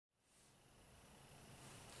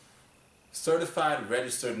Certified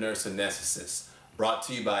Registered Nurse Anesthetist, brought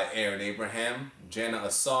to you by Aaron Abraham, Jana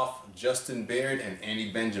Asaf, Justin Baird, and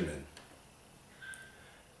Annie Benjamin.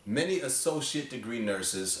 Many associate degree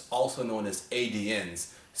nurses, also known as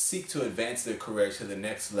ADNs, seek to advance their career to the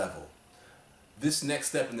next level. This next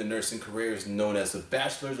step in the nursing career is known as the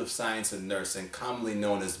Bachelor's of Science in Nursing, commonly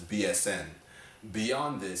known as BSN.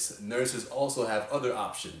 Beyond this, nurses also have other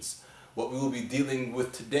options. What we will be dealing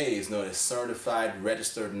with today is known as Certified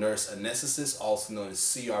Registered Nurse Anesthetists, also known as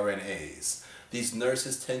CRNAs. These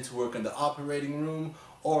nurses tend to work in the operating room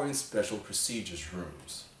or in special procedures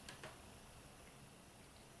rooms.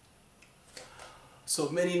 So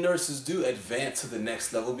many nurses do advance to the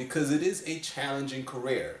next level because it is a challenging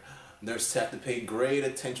career. Nurses have to pay great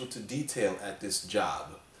attention to detail at this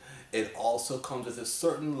job. It also comes with a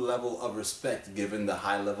certain level of respect given the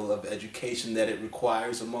high level of education that it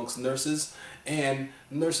requires amongst nurses, and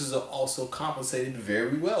nurses are also compensated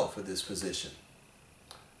very well for this position.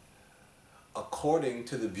 According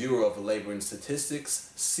to the Bureau of Labor and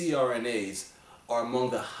Statistics, CRNAs are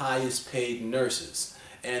among the highest paid nurses,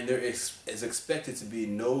 and there is expected to be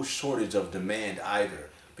no shortage of demand either.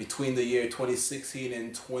 Between the year 2016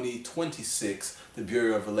 and 2026, the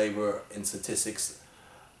Bureau of Labor and Statistics,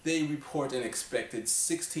 they report an expected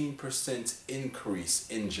 16% increase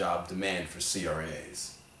in job demand for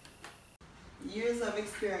CRNAs. Years of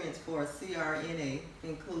experience for a CRNA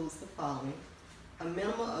includes the following: a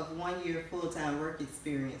minimum of 1 year full-time work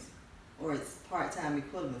experience or its part-time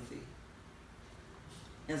equivalency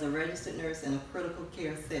as a registered nurse in a critical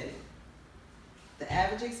care setting. The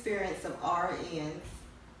average experience of RNs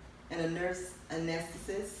in a nurse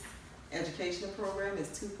anesthetist educational program is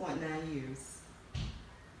 2.9 years.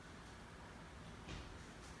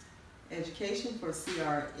 Education for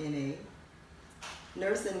CRNA.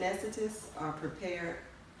 Nurse anesthetists are prepared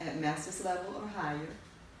at master's level or higher,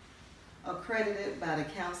 accredited by the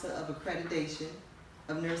Council of Accreditation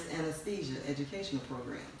of Nurse Anesthesia Educational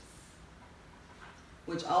Programs,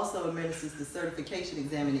 which also administers the certification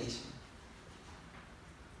examination.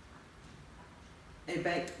 A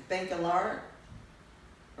baccalaureate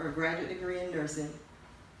or graduate degree in nursing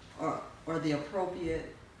or the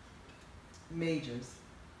appropriate majors.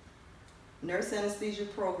 Nurse anesthesia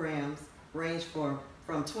programs range from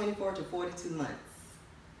 24 to 42 months,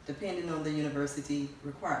 depending on the university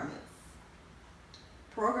requirements.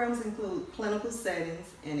 Programs include clinical settings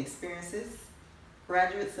and experiences.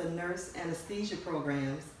 Graduates of nurse anesthesia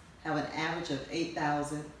programs have an average of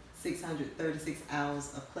 8,636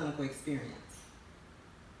 hours of clinical experience.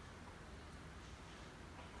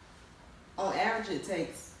 On average, it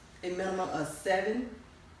takes a minimum of 7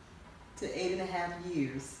 to 8.5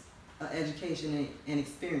 years of education and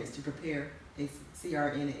experience to prepare a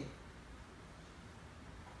CRNA.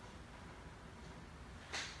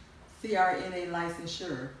 CRNA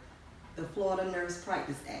licensure. The Florida Nurse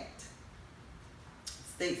Practice Act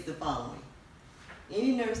states the following: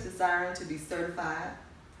 any nurse desiring to be certified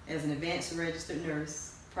as an advanced registered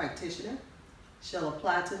nurse practitioner shall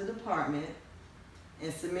apply to the department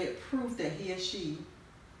and submit proof that he or she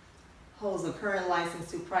holds a current license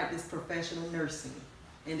to practice professional nursing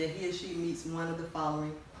and that he or she meets one of the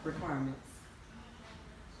following requirements.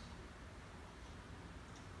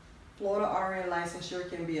 Florida RN licensure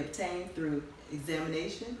can be obtained through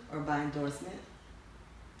examination or by endorsement.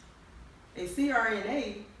 A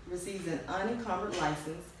CRNA receives an unencumbered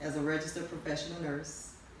license as a registered professional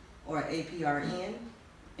nurse or APRN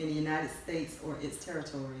in the United States or its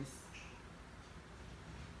territories.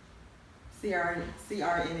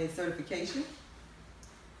 CRNA certification.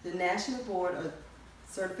 The National Board of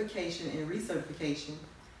Certification and Recertification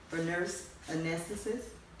for Nurse Anesthetists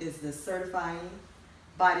is the certifying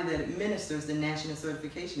body that administers the National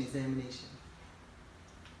Certification Examination.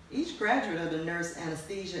 Each graduate of the Nurse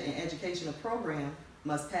Anesthesia and Educational Program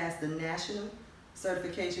must pass the National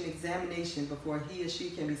Certification Examination before he or she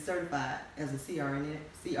can be certified as a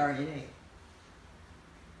CRNA.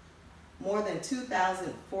 More than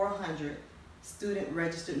 2,400 student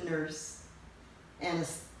registered nurse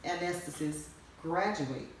anesthetists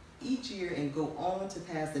graduate each year and go on to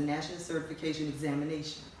pass the National Certification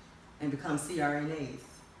Examination and become CRNAs.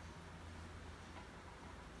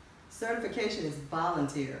 Certification is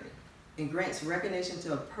voluntary and grants recognition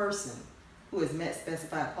to a person who has met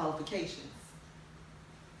specified qualifications.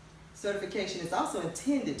 Certification is also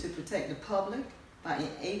intended to protect the public by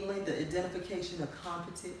enabling the identification of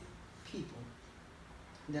competent people.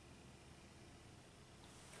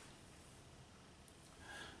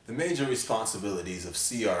 The major responsibilities of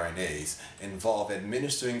CRNAs involve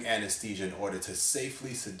administering anesthesia in order to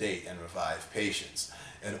safely sedate and revive patients.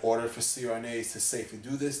 In order for CRNAs to safely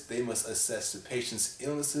do this, they must assess the patient's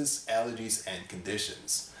illnesses, allergies, and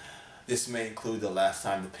conditions. This may include the last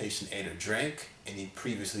time the patient ate or drank, any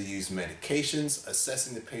previously used medications,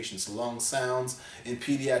 assessing the patient's lung sounds. In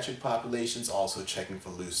pediatric populations, also checking for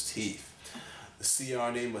loose teeth. The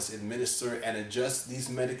CRNA must administer and adjust these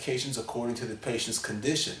medications according to the patient's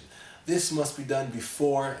condition. This must be done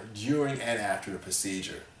before, during, and after the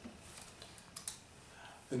procedure.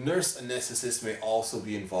 The nurse anesthetist may also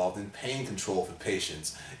be involved in pain control for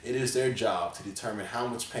patients. It is their job to determine how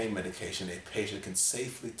much pain medication a patient can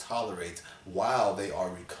safely tolerate while they are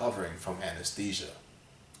recovering from anesthesia.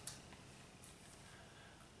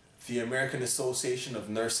 The American Association of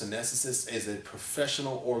Nurse Anesthetists is a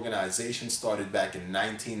professional organization started back in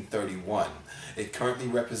 1931. It currently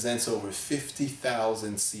represents over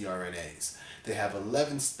 50,000 CRNAs. They have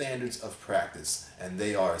 11 standards of practice, and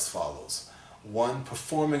they are as follows. 1.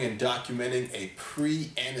 Performing and documenting a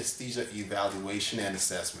pre-anesthesia evaluation and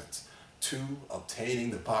assessment. 2.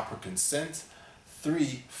 Obtaining the proper consent.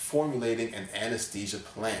 3. Formulating an anesthesia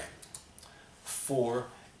plan. 4.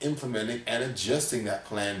 Implementing and adjusting that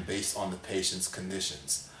plan based on the patient's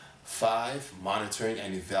conditions. 5. Monitoring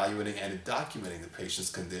and evaluating and documenting the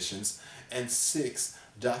patient's conditions. And 6.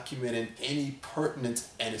 Documenting any pertinent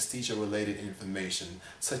anesthesia-related information,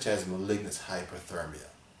 such as malignant hyperthermia.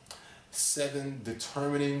 7.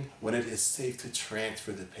 Determining when it is safe to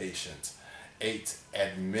transfer the patient. 8.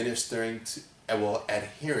 Adhering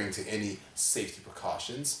to any safety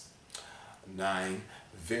precautions. 9.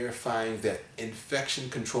 Verifying that infection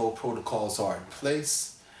control protocols are in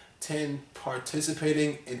place. 10.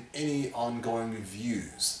 Participating in any ongoing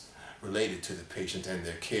reviews related to the patient and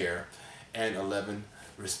their care. And 11.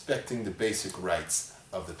 Respecting the basic rights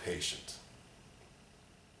of the patient.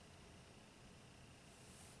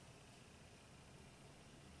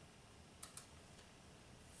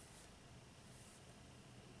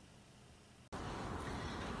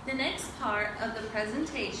 The next part of the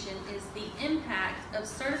presentation is the impact of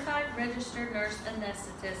certified registered nurse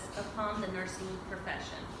anesthetists upon the nursing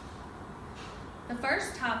profession. The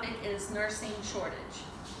first topic is nursing shortage.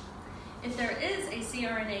 If there is a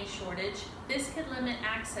CRNA shortage, this could limit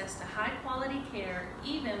access to high quality care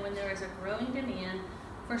even when there is a growing demand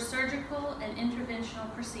for surgical and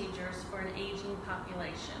interventional procedures for an aging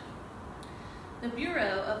population. The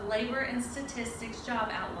Bureau of Labor and Statistics Job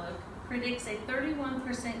Outlook predicts a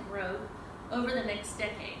 31% growth over the next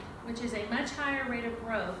decade, which is a much higher rate of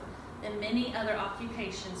growth than many other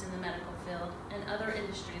occupations in the medical field and other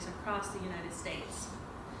industries across the United States.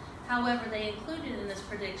 However, they included in this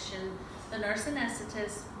prediction the nurse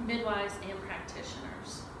anesthetists, midwives, and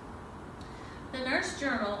practitioners. The Nurse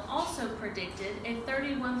Journal also predicted a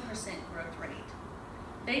 31% growth rate.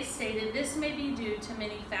 They stated this may be due to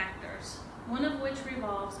many factors, one of which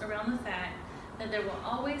revolves around the fact that there will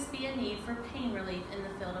always be a need for pain relief in the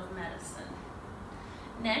field of medicine.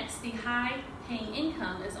 Next, the high paying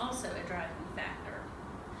income is also a driving factor.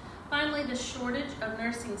 Finally, the shortage of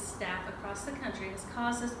nursing staff across the country has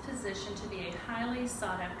caused this position to be a highly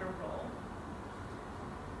sought after role.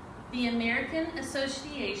 The American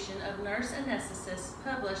Association of Nurse Anesthetists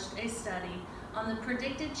published a study on the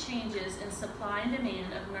predicted changes in supply and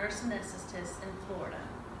demand of nurse anesthetists in Florida.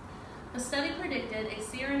 The study predicted a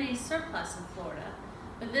CRNA surplus in Florida,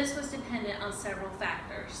 but this was dependent on several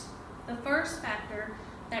factors. The first factor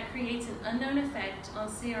that creates an unknown effect on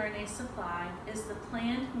CRNA supply is the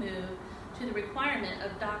planned move to the requirement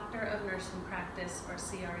of Doctor of Nursing Practice, or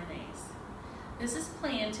CRNAs. This is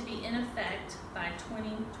planned to be in effect by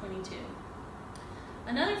 2022.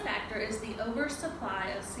 Another factor is the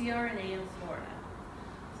oversupply of CRNA in Florida.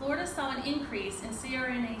 Florida saw an increase in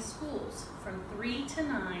CRNA schools from 3 to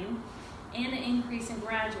 9 and an increase in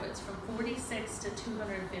graduates from 46 to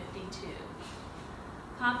 252.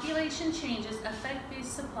 Population changes affect the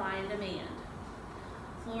supply and demand.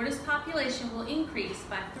 Florida's population will increase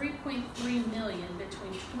by 3.3 million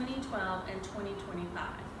between 2012 and 2025.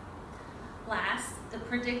 Last, the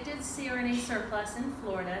predicted CRNA surplus in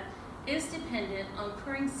Florida is dependent on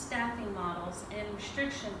current staffing models and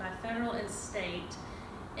restriction by federal and state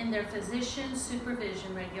in their physician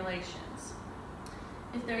supervision regulations.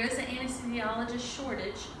 If there is an anesthesiologist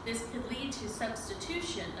shortage, this could lead to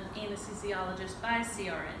substitution of anesthesiologists by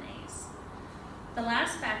CRNAs. The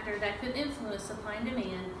last factor that could influence supply and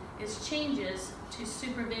demand is changes to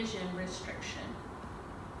supervision restriction.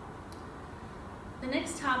 The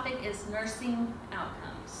next topic is nursing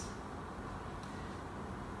outcomes.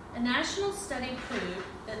 A national study proved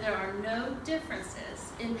that there are no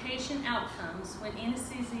differences in patient outcomes when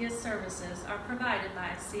anesthesia services are provided by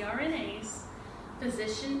CRNAs,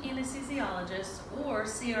 physician anesthesiologist, or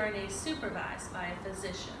CRNA supervised by a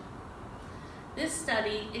physician. This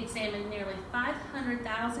study examined nearly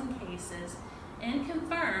 500,000 cases and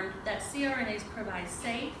confirmed that CRNAs provide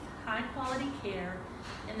safe, high-quality care,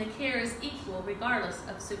 and the care is equal regardless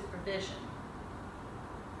of supervision.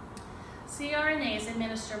 CRNAs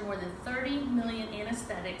administer more than 30 million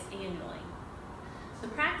anesthetics annually. The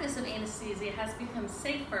practice of anesthesia has become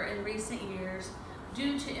safer in recent years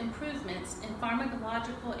due to improvements in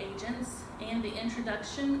pharmacological agents and the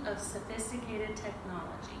introduction of sophisticated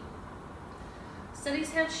technology.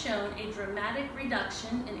 Studies have shown a dramatic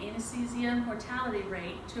reduction in anesthesia mortality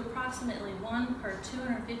rate to approximately 1 per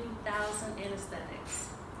 250,000 anesthetics.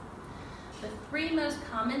 The three most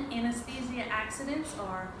common anesthesia accidents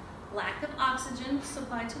are lack of oxygen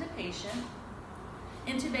supply to the patient,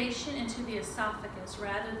 intubation into the esophagus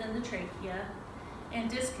rather than the trachea, and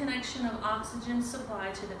disconnection of oxygen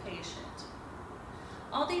supply to the patient.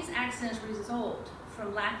 All these accidents result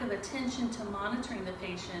from lack of attention to monitoring the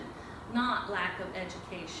patient, not lack of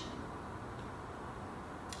education.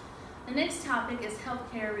 The next topic is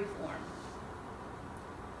healthcare reform.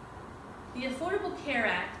 The Affordable Care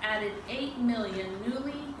Act added 8 million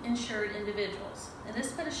newly insured individuals, and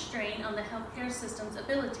this put a strain on the healthcare system's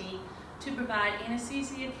ability to provide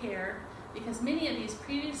anesthesia care because many of these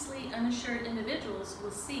previously uninsured individuals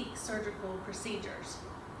will seek surgical procedures.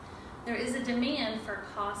 There is a demand for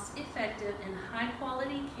cost-effective and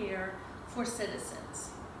high-quality care for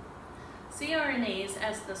citizens. CRNAs,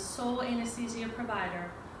 as the sole anesthesia provider,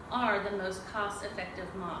 are the most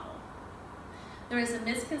cost-effective model. There is a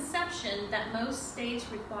misconception that most states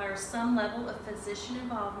require some level of physician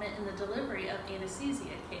involvement in the delivery of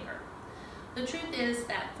anesthesia care. The truth is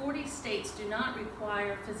that 40 states do not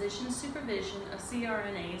require physician supervision of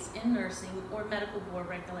CRNAs in nursing or medical board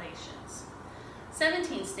regulations.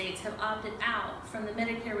 17 states have opted out from the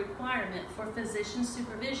Medicare requirement for physician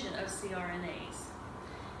supervision of CRNAs.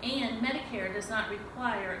 And Medicare does not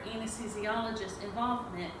require anesthesiologist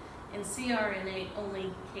involvement in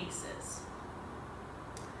CRNA-only cases.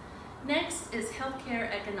 Next is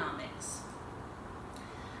healthcare economics.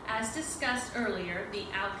 As discussed earlier, the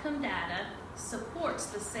outcome data supports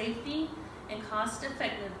the safety and cost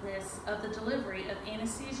effectiveness of the delivery of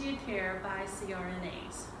anesthesia care by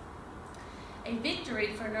CRNAs. A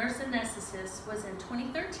victory for nurse anesthetists was in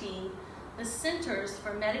 2013. The Centers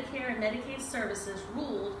for Medicare and Medicaid Services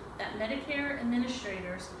ruled that Medicare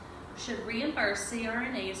administrators should reimburse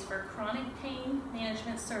CRNAs for chronic pain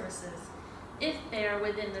management services if they are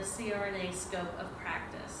within the CRNA scope of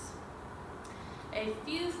practice. A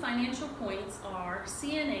few financial points are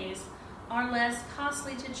CNAs are less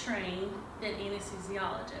costly to train than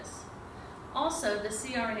anesthesiologists. Also, the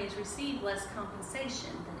CRNAs receive less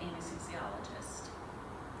compensation than anesthesiologists.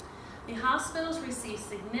 The hospitals receive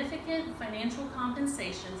significant financial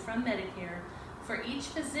compensation from Medicare for each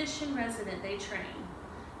physician resident they train,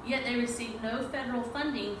 yet they receive no federal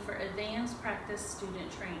funding for advanced practice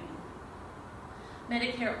student training.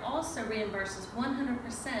 Medicare also reimburses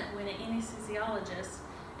 100% when an anesthesiologist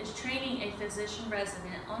is training a physician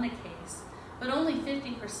resident on a case, but only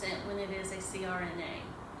 50% when it is a CRNA.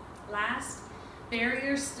 Last,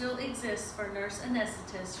 barriers still exist for nurse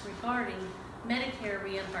anesthetists regarding Medicare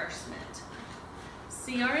reimbursement.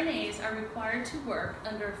 CRNAs are required to work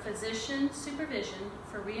under physician supervision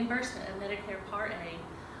for reimbursement of Medicare Part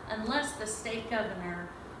A unless the state governor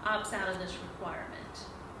opts out of this requirement.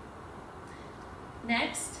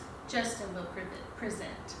 Next, Justin will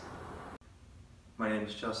present. My name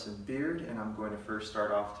is Justin Beard, and I'm going to first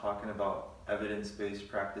start off talking about evidence-based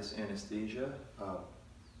practice anesthesia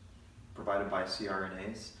provided by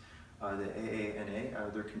CRNAs. The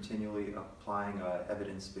AANA, they're continually applying an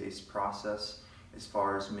evidence-based process as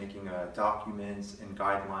far as making documents and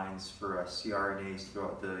guidelines for CRNAs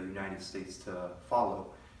throughout the United States to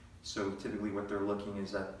follow. So typically what they're looking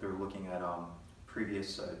at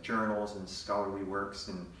previous journals and scholarly works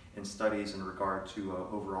and studies in regard to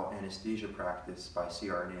overall anesthesia practice by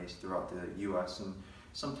CRNAs throughout the U.S. and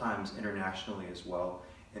sometimes internationally as well.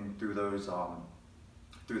 And through those,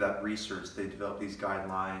 through that research, they develop these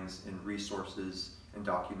guidelines and resources and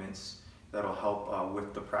documents that'll help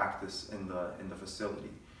with the practice in the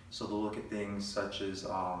facility. So they'll look at things such as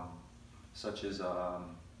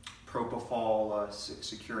propofol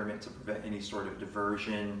securement to prevent any sort of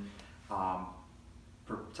diversion,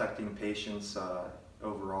 protecting patients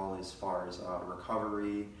overall as far as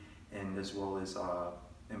recovery, and as well as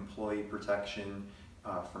employee protection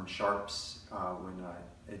from sharps when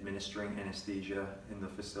administering anesthesia in the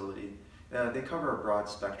facility. They cover a broad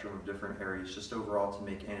spectrum of different areas just overall to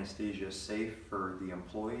make anesthesia safe for the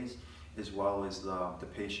employees as well as the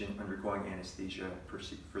patient undergoing anesthesia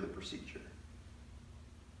for the procedure.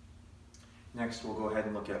 Next, we'll go ahead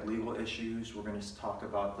and look at legal issues. We're going to talk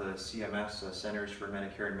about the CMS, Centers for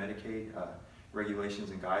Medicare and Medicaid,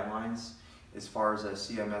 regulations and guidelines. As far as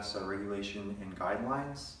CMS regulation and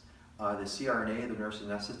guidelines, the CRNA, the nurse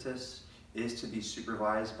anesthetist, is to be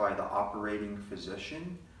supervised by the operating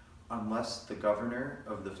physician unless the governor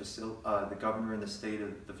of the governor in the state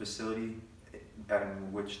of the facility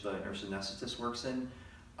in which the nurse anesthetist works in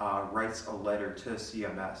writes a letter to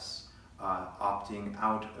CMS opting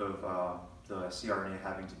out of the CRNA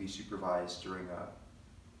having to be supervised during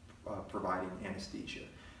providing anesthesia.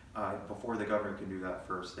 Before the governor can do that,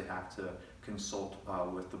 first they have to consult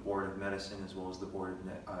with the Board of Medicine as well as the Board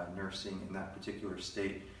of Nursing in that particular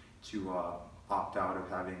state to opt out of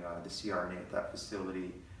having the CRNA at that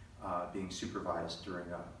facility being supervised during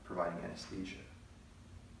providing anesthesia.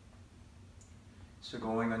 So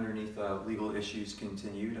going underneath legal issues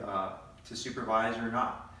continued, to supervise or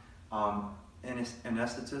not.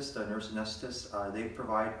 Anesthetists, nurse anesthetists, they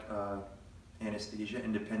provide anesthesia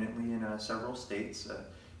independently in several states.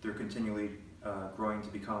 They're continually growing to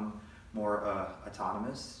become more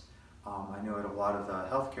autonomous. I know at a lot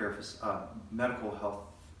of medical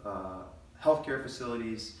healthcare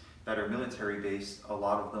facilities that are military-based, a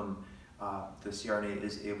lot of them, the CRNA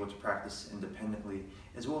is able to practice independently,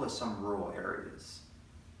 as well as some rural areas.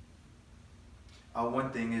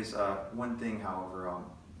 One thing, however,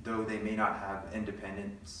 though they may not have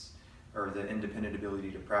independence or the independent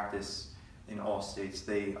ability to practice in all states,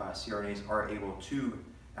 CRNAs are able to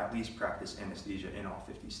at least practice anesthesia in all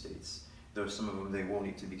 50 states, though some of them they will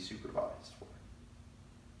need to be supervised for.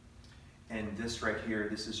 And this right here,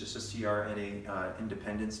 this is just a CRNA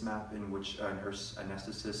independence map in which nurse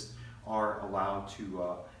anesthetists are allowed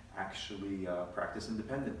to actually practice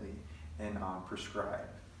independently and prescribe.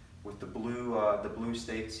 With the blue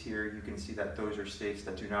states here, you can see that those are states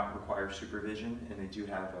that do not require supervision and they do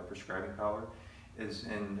have prescribing power.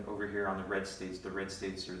 And over here on the red states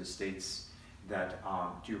are the states that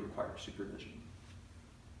do require supervision.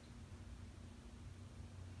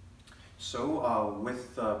 So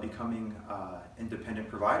with becoming independent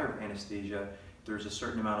provider of anesthesia, there's a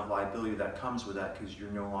certain amount of liability that comes with that because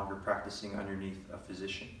you're no longer practicing underneath a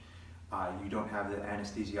physician. You don't have the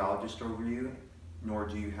anesthesiologist over you, nor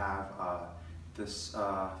do you have this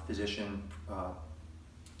physician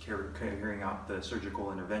carrying out the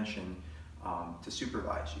surgical intervention to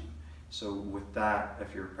supervise you. So with that,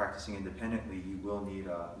 if you're practicing independently, you will need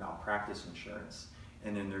malpractice insurance.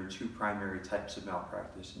 And then there are two primary types of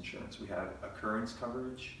malpractice insurance. We have occurrence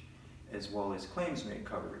coverage as well as claims-made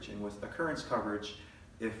coverage. And with occurrence coverage,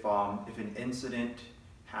 if an incident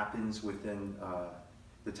happens within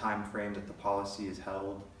the time frame that the policy is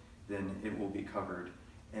held, then it will be covered.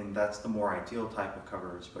 And that's the more ideal type of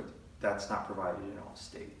coverage, but that's not provided in all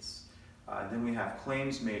states. Then we have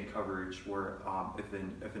claims-made coverage where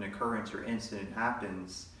if an occurrence or incident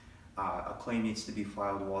happens, a claim needs to be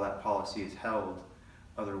filed while that policy is held.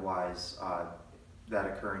 Otherwise, that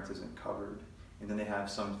occurrence isn't covered. And then they have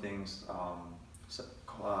some things,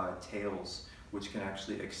 tails, which can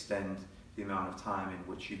actually extend the amount of time in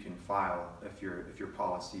which you can file if your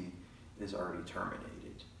policy is already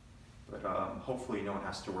terminated. But hopefully no one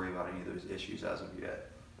has to worry about any of those issues as of yet.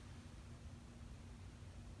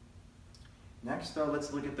 Next,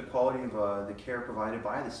 let's look at the quality of the care provided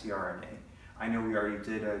by the CRNA. I know we already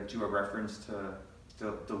did do a reference to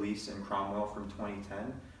DeLeese and Cromwell from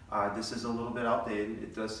 2010. This is a little bit outdated.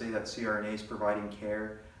 It does say that CRNAs providing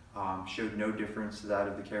care showed no difference to that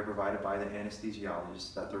of the care provided by the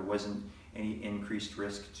anesthesiologist, that there wasn't any increased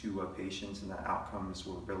risk to patients and that outcomes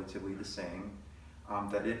were relatively the same.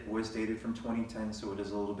 That it was dated from 2010, so it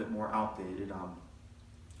is a little bit more outdated.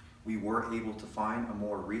 We were able to find a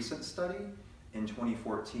more recent study in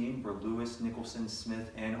 2014 where Lewis, Nicholson, Smith,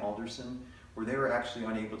 and Alderson, where they were actually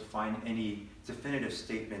unable to find any definitive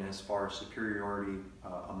statement as far as superiority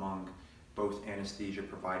among both anesthesia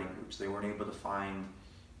providing groups. They weren't able to find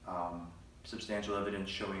substantial evidence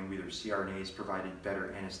showing whether CRNAs provided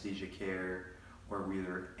better anesthesia care or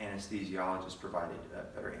whether anesthesiologists provided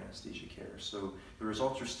better anesthesia care. So the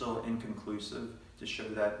results are still inconclusive to show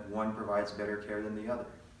that one provides better care than the other.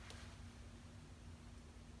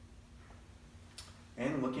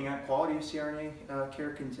 And looking at quality of CRNA care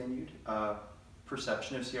continued,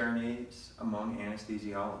 perception of CRNAs among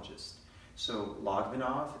anesthesiologists. So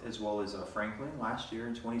Logvinov as well as Franklin last year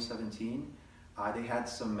in 2017, they had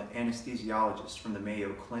some anesthesiologists from the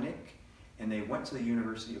Mayo Clinic and they went to the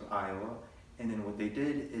University of Iowa, and then what they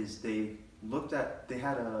did is they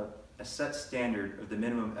had a set standard of the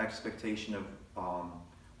minimum expectation of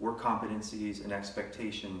work competencies, and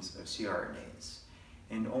expectations of CRNAs.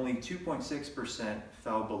 And only 2.6%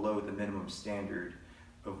 fell below the minimum standard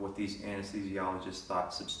of what these anesthesiologists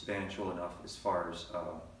thought substantial enough as far as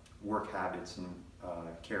work habits and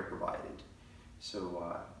care provided.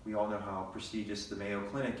 So we all know how prestigious the Mayo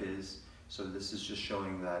Clinic is, so this is just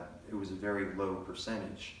showing that it was a very low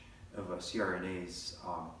percentage of CRNAs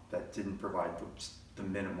that didn't provide the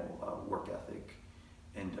minimal work ethic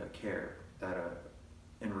and care that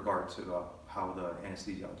in regard to how the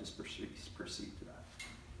anesthesiologist perceived that.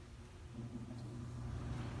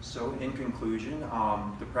 So in conclusion,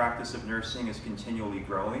 the practice of nursing is continually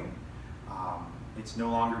growing. It's no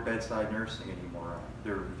longer bedside nursing anymore.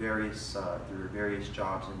 There are various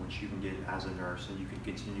jobs in which you can get as a nurse, and you can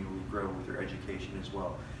continually grow with your education as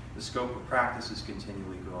well. The scope of practice is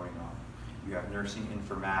continually growing on. You have nursing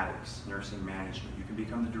informatics, nursing management. You can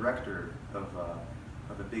become the director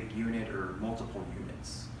of a big unit or multiple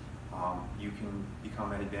units. You can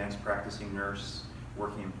become an advanced practicing nurse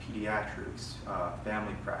working in pediatrics,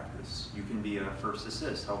 family practice. You can be a first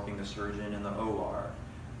assist, helping the surgeon in the OR.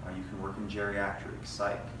 You can work in geriatrics,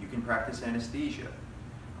 psych. You can practice anesthesia.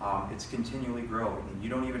 It's continually growing, and you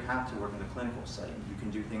don't even have to work in the clinical setting. You can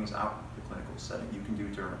do things out the clinical setting. You can do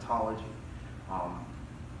dermatology.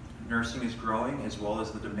 Nursing is growing as well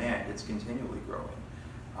as the demand. It's continually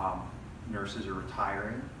growing. Nurses are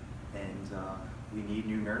retiring, and we need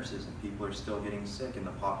new nurses, and people are still getting sick, and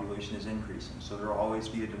the population is increasing. So there will always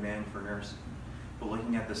be a demand for nursing. But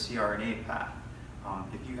looking at the CRNA path,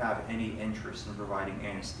 if you have any interest in providing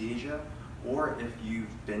anesthesia, or if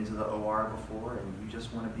you've been to the OR before and you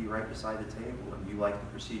just want to be right beside the table and you like the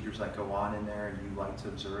procedures that go on in there and you like to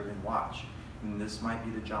observe and watch, then this might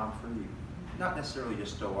be the job for you. Not necessarily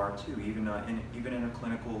just OR too, even in a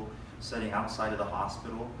clinical setting outside of the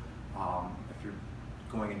hospital. If you're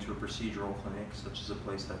going into a procedural clinic, such as a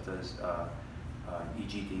place that does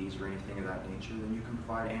EGDs or anything of that nature, then you can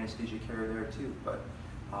provide anesthesia care there too. But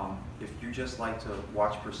if you just like to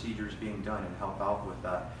watch procedures being done and help out with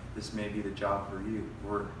that, this may be the job for you.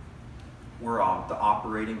 Where the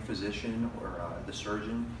operating physician or the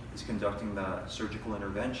surgeon is conducting the surgical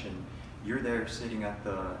intervention, you're there sitting at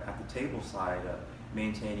the table side,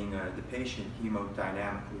 maintaining the patient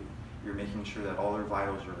hemodynamically. You're making sure that all their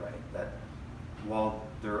vitals are right, that while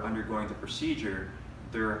they're undergoing the procedure,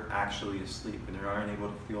 they're actually asleep and they aren't able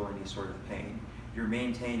to feel any sort of pain. You're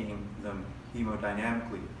maintaining them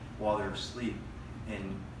hemodynamically while they're asleep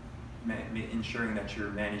and ensuring that you're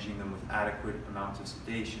managing them with adequate amounts of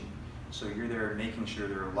sedation. So you're there making sure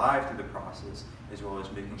they're alive through the process, as well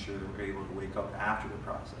as making sure that they're able to wake up after the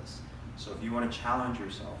process. So if you want to challenge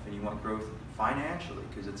yourself and you want growth financially,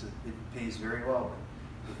 because it pays very well,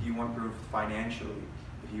 if you want growth financially,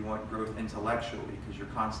 if you want growth intellectually, because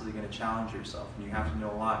you're constantly going to challenge yourself and you have to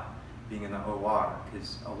know a lot being in the OR,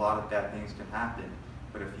 because a lot of bad things can happen.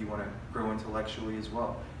 But if you want to grow intellectually as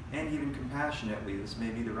well, and even compassionately, this may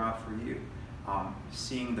be the route for you.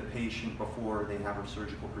 Seeing the patient before they have a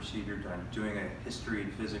surgical procedure done, doing a history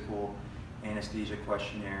and physical anesthesia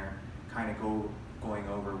questionnaire, kind of going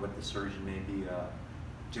over what the surgeon may be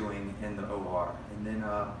doing in the OR, and then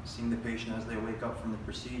seeing the patient as they wake up from the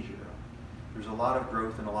procedure. There's a lot of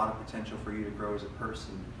growth and a lot of potential for you to grow as a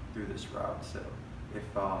person through this route. So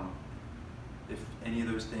if any of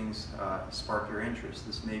those things spark your interest,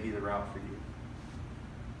 this may be the route for you.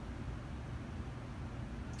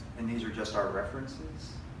 And these are just our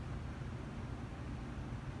references.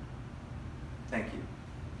 Thank you.